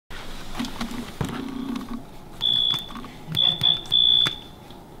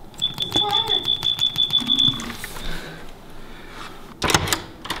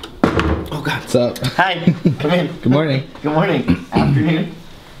Oh God. What's up? Hi. Come in. Good morning. Good morning. Afternoon.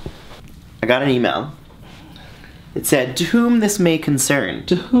 I got an email. It said, "To whom this may concern."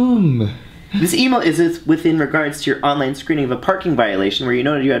 To whom? This email is within regards to your online screening of a parking violation where you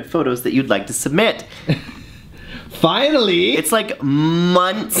noted you had photos that you'd like to submit. Finally! It's like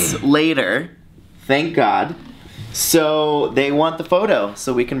months later. Thank God. So they want the photo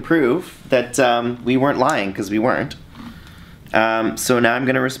so we can prove that we weren't lying, because we weren't. So now I'm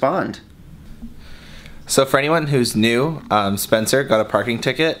going to respond. So for anyone who's new, Spencer got a parking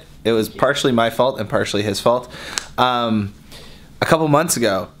ticket. It was partially my fault and partially his fault. A couple months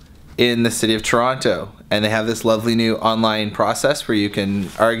ago in the city of Toronto, and they have this lovely new online process where you can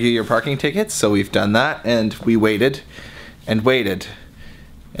argue your parking tickets. So we've done that, and we waited and waited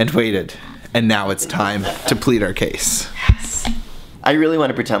and waited, and now it's time to plead our case. Yes. I really want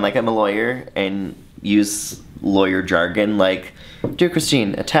to pretend like I'm a lawyer and use lawyer jargon like, "Dear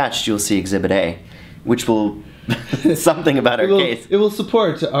Christine, attached you'll see Exhibit A," which will something about our case. It will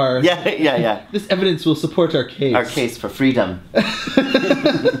support our... Yeah. This evidence will support our case. Our case for freedom.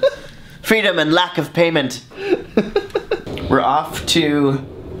 Freedom and lack of payment. We're off to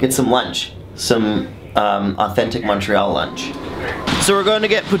get some lunch. Some authentic Montreal lunch. So we're going to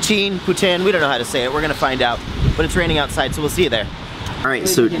get poutine, we don't know how to say it, we're going to find out. But it's raining outside, so we'll see you there. Alright,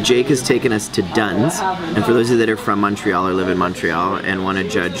 so Jake has taken us to Dunn's, and for those of you that are from Montreal or live in Montreal and want to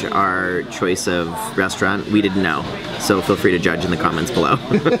judge our choice of restaurant, we didn't know, so feel free to judge in the comments below.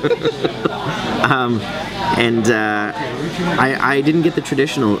 I didn't get the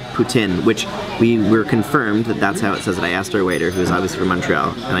traditional poutine, which we were confirmed that that's how it says it. I asked our waiter, who's obviously from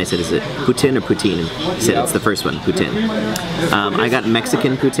Montreal, and I said, "Is it poutine or poutine?" He said, "It's the first one, poutine." I got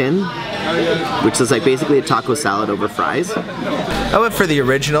Mexican poutine, which is like basically a taco salad over fries. I went for the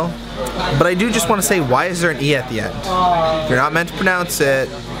original, but I do just want to say, why is there an E at the end? You're not meant to pronounce it.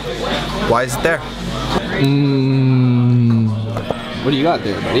 Why is it there? What do you got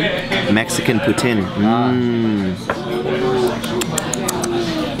there, buddy? Mexican poutine.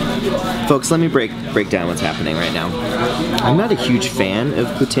 Folks, let me break down what's happening right now. I'm not a huge fan of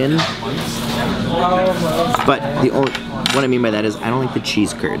poutine, but what I mean by that is I don't like the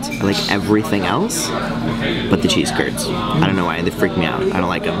cheese curds. I like everything else but the cheese curds. I don't know why, they freak me out. I don't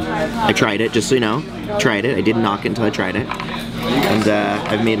like them. I tried it, just so you know. Tried it. I didn't knock it until I tried it. And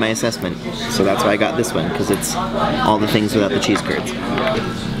I've made my assessment. So that's why I got this one, because it's all the things without the cheese curds.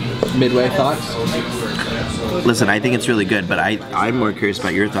 Midway thoughts? Listen, I think it's really good, but I'm more curious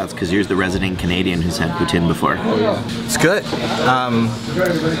about your thoughts, because you're the resident Canadian who's had poutine before. Oh yeah. It's good.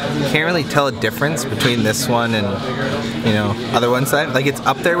 Can't really tell a difference between this one and, you know, other ones that, like, it's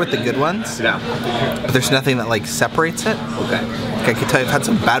up there with the good ones. Yeah. But there's nothing that, like, separates it. Okay. Like, I can tell you've had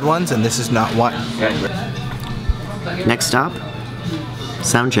some bad ones, and this is not one. Next stop,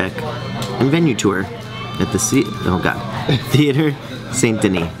 sound check and venue tour at the Theater Saint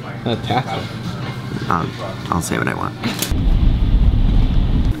Denis. Fantastic. I'll say what I want.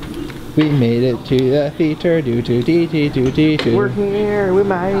 We made it to the theater. Do. We're here. We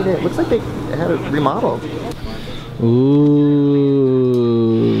made it. Looks like they had it remodeled. Ooh.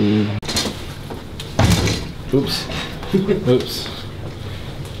 Oops. Oops.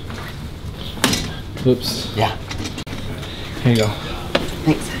 Oops. Yeah. Here you go.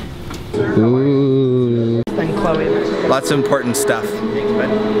 Thanks. Ooh. And Chloe. Lots of important stuff.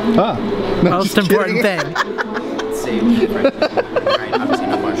 Ah. Most important thing. Save. Right. Obviously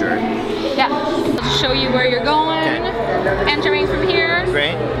no bonjour. Yeah. Show you where you're going. Okay. Entering from here.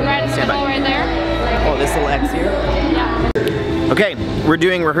 Great. Right in the middle, right there. Oh, this little X here? Yeah. Okay, we're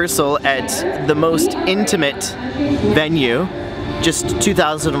doing rehearsal at the most intimate venue. Just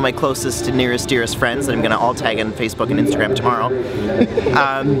 2,000 of my closest and nearest, dearest friends that I'm gonna all tag on Facebook and Instagram tomorrow.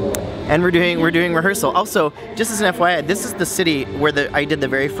 And we're doing rehearsal. Also, just as an FYI, this is the city where I did the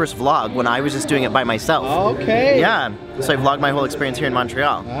very first vlog when I was just doing it by myself. Okay. Yeah. So I vlogged my whole experience here in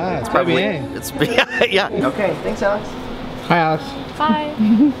Montreal. Ah, it's probably yeah. Okay. Thanks, Alex. Hi, Alex. Bye.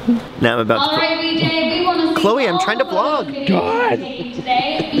 Now I'm about to. Alright, BJ, we want to see Chloe, I'm trying to vlog. God.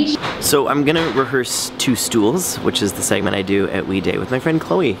 Today. So I'm gonna rehearse Two Stools, which is the segment I do at We Day with my friend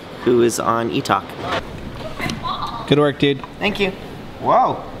Chloe, who is on eTalk. Good work, dude. Thank you.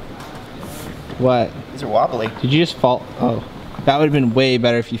 Whoa, What? these are wobbly. Did you just fall? Oh. That would have been way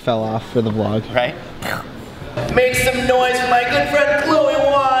better if you fell off for the vlog. Right? Make some noise for my good friend Chloe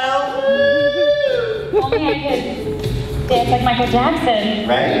Wild. Only I could dance like Michael Jackson.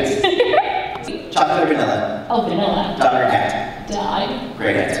 Right? Chocolate or vanilla? Oh, vanilla. Dog or cat? Dog.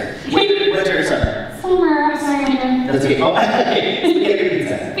 Great answer. Winter or summer? Summer. I'm sorry, winter. That's okay. Oh, spaghetti or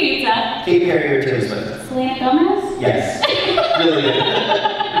pizza? Pizza. Katy Perry or Taylor Swift? Selena Gomez? Yes. Really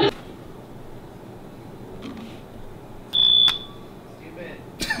good.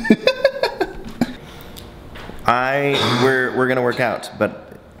 We're gonna work out,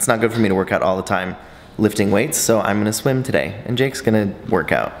 but it's not good for me to work out all the time lifting weights, so I'm gonna swim today, and Jake's gonna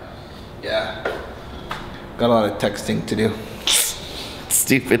work out. Yeah. Got a lot of texting to do.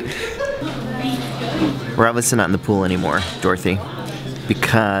 Stupid. We're obviously not in the pool anymore, Dorothy,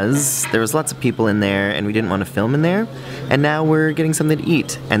 because there was lots of people in there and we didn't want to film in there, and now we're getting something to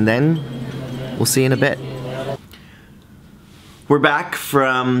eat, and then we'll see you in a bit. We're back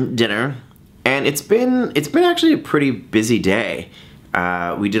from dinner, and it's been actually a pretty busy day.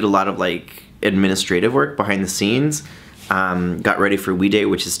 We did a lot of like administrative work behind the scenes, got ready for We Day,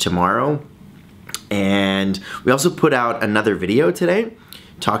 which is tomorrow, and we also put out another video today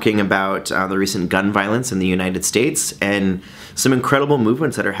talking about the recent gun violence in the United States and some incredible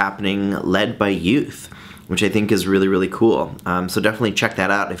movements that are happening led by youth, which I think is really, really cool. So definitely check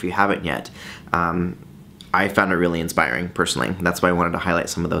that out if you haven't yet. I found it really inspiring, personally. That's why I wanted to highlight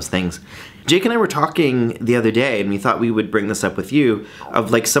some of those things. Jake and I were talking the other day, and we thought we would bring this up with you,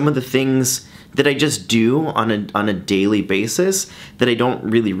 of like some of the things that I just do on a daily basis that I don't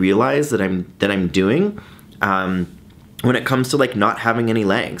really realize that I'm doing. When it comes to like not having any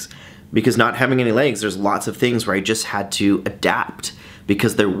legs. Because not having any legs, there's lots of things where I just had to adapt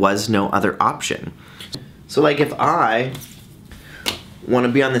because there was no other option. So like if I want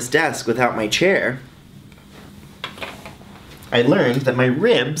to be on this desk without my chair, I learned that my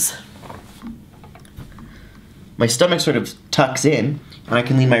ribs, my stomach sort of tucks in, and I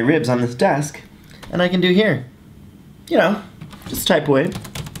can lean my ribs on this desk, and I can do here. You know, just type away,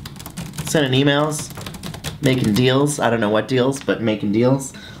 sending emails, making deals. I don't know what deals, but making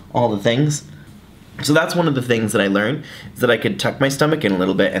deals, all the things. So that's one of the things that I learned, is that I could tuck my stomach in a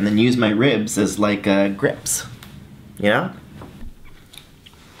little bit and then use my ribs as like grips, you know?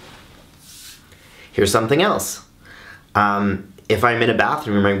 Here's something else. If I'm in a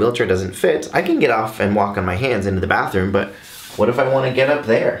bathroom and my wheelchair doesn't fit, I can get off and walk on my hands into the bathroom, but what if I want to get up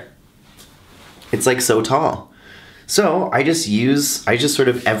there? It's like so tall. So I just sort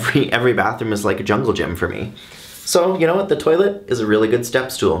of every bathroom is like a jungle gym for me. So you know what? The toilet is a really good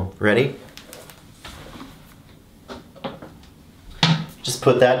step stool. Ready? Just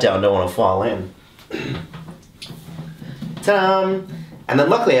put that down, don't want to fall in. Ta-da! And then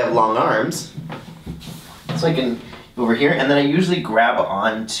luckily I have long arms, so I can go over here, and then I usually grab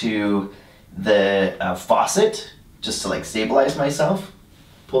onto the faucet just to like stabilize myself.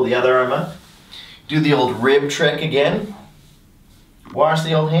 Pull the other arm up. Do the old rib trick again. Wash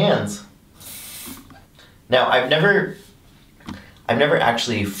the old hands. Now I've never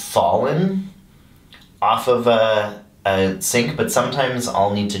actually fallen off of a sink, but sometimes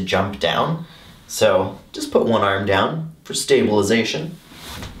I'll need to jump down. So just put one arm down for stabilization.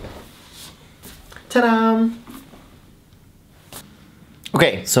 Ta-da!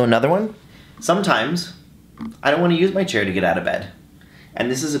 Okay, so another one. Sometimes I don't want to use my chair to get out of bed. And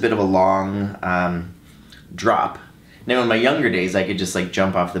this is a bit of a long drop. Now in my younger days I could just like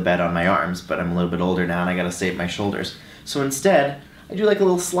jump off the bed on my arms, but I'm a little bit older now and I gotta save my shoulders. So instead, I do like a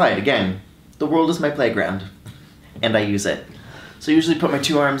little slide. Again, the world is my playground, and I use it. So I usually put my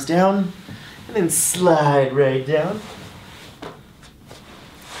two arms down, and then slide right down.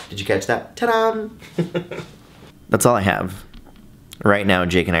 Did you catch that? Ta-da! That's all I have. Right now,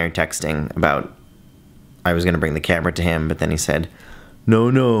 Jake and I are texting about, I was gonna bring the camera to him, but then he said,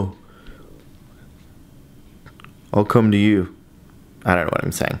 no, I'll come to you. I don't know what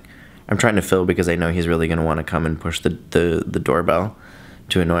I'm saying. I'm trying to fill because I know he's really gonna wanna come and push the doorbell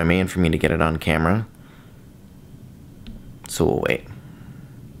to annoy me and for me to get it on camera. So we'll wait.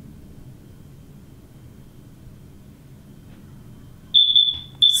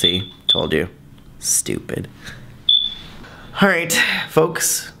 See? Told you. Stupid. Alright,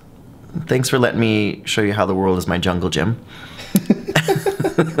 folks. Thanks for letting me show you how the world is my jungle gym.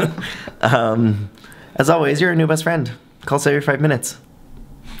 As always, you're a new best friend. Call us every 5 minutes.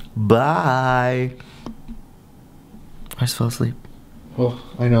 Bye. I just fell asleep. Oh,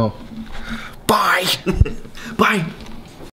 I know. Bye. Bye.